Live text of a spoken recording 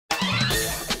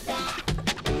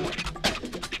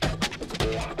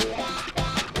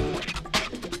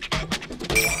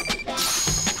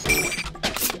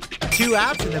2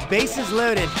 outs and the bases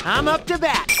loaded. I'm up to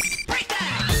bat.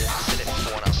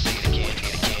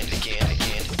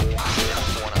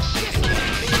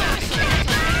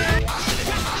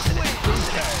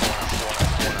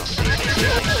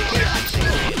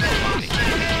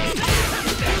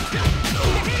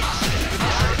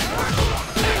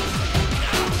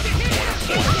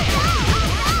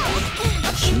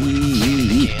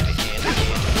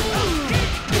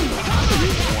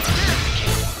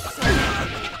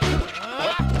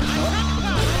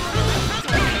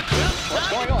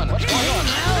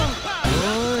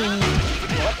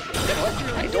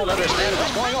 Understand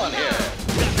what's going on here.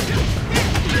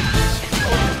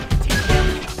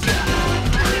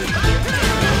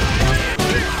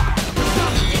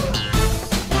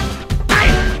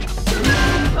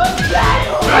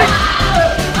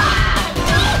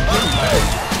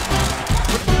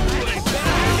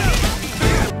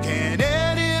 Can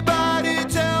anybody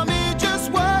tell me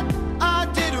just what I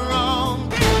did wrong?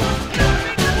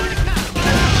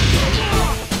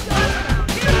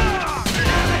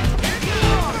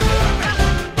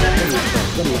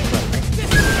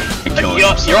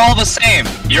 You're all the same.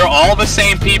 You're all the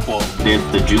same people.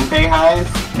 The Junpei hive?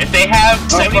 If they have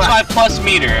 75 plus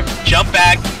meter, jump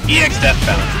back, EX death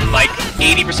bounce. Like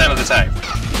 80% of the time.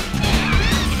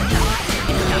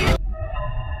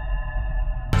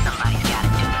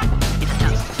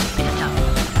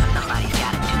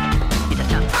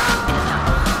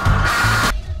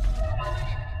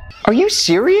 Are you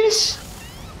serious?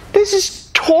 This is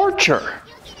torture.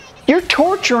 You're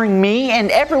torturing me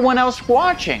and everyone else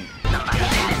watching.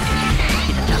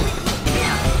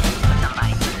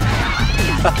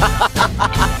 I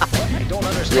don't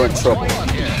understand what's going on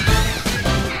here.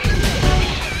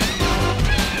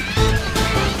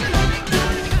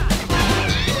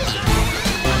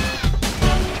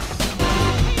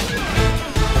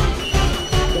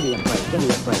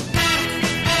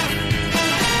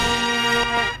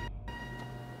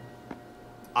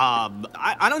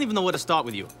 I don't even know where to start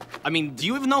with you. I mean, do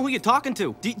you even know who you're talking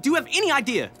to? Do you have any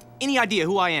idea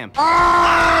who I am?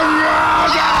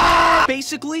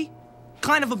 Basically,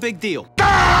 kind of a big deal.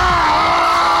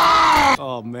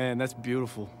 Oh man, that's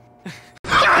beautiful.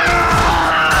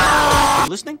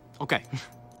 Listening? Okay.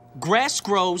 Grass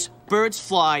grows, birds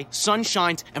fly, sun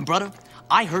shines, and brother,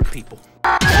 I hurt people.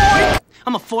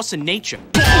 I'm a force of nature.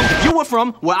 If you were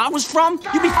from where I was from,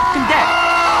 you'd be fucking dead.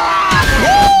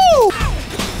 Woo!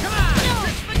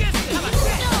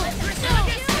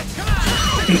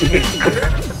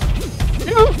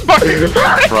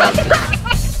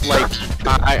 Like,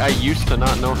 I used to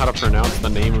not know how to pronounce the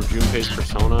name of Junpei's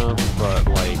persona, but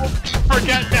like...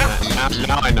 Forget that!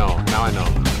 Now I know, now I know.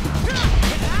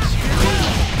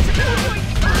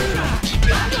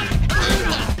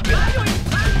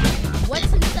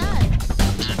 What's inside?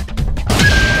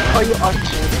 Oh, you are...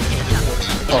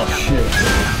 Oh, shit.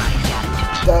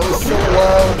 That was so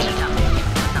loud.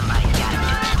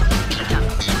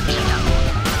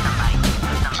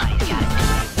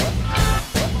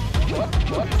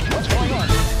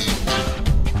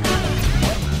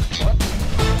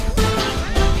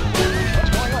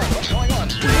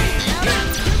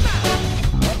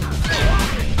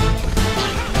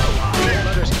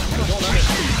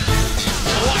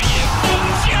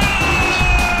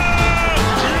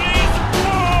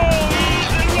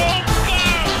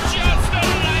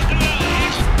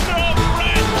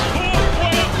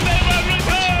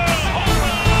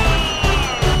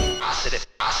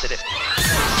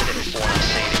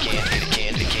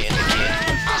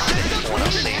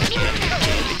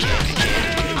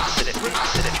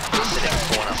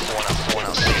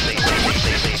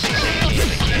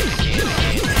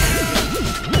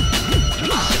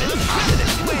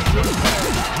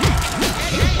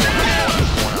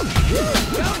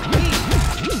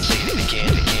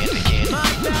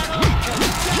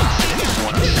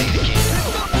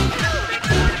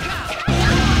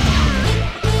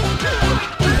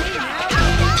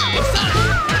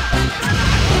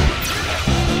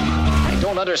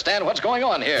 Understand what's going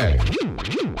on here.